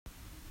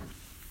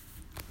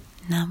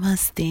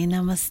Namaste,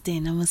 namaste,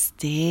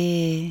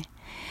 namaste.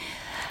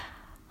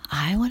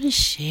 I want to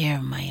share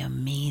my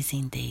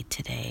amazing day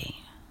today.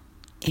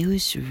 It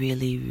was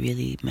really,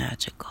 really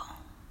magical.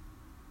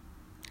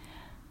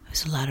 There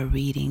was a lot of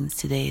readings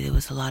today. There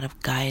was a lot of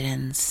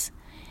guidance.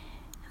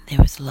 There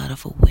was a lot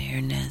of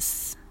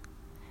awareness.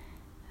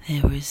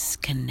 There was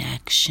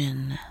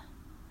connection.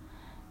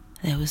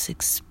 There was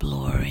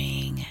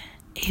exploring.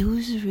 It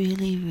was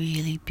really,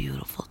 really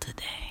beautiful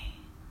today.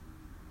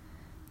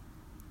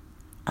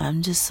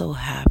 I'm just so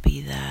happy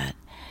that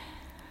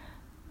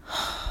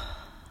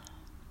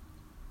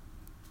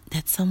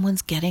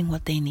someone's getting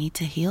what they need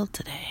to heal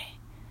today.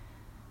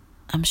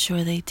 I'm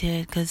sure they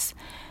did, because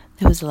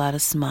there was a lot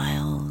of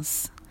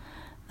smiles.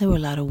 There were a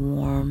lot of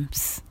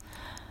warmth.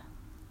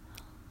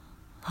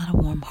 A lot of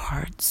warm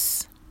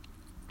hearts.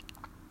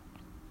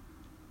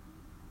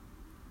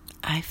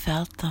 I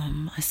felt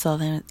them. I saw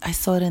them. I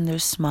saw it in their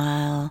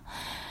smile.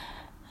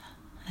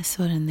 I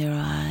saw it in their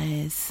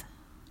eyes.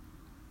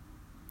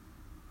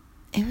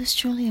 It was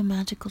truly a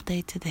magical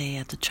day today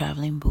at the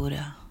Traveling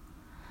Buddha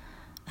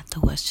at the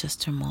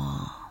Westchester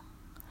Mall.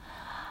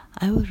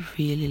 I would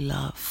really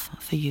love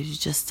for you to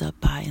just stop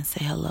by and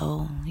say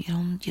hello. You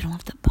don't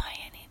have to buy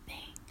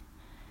anything.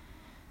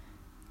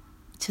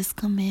 Just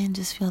come in,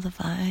 just feel the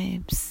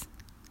vibes.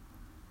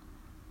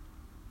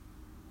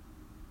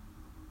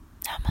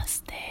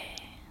 Namaste.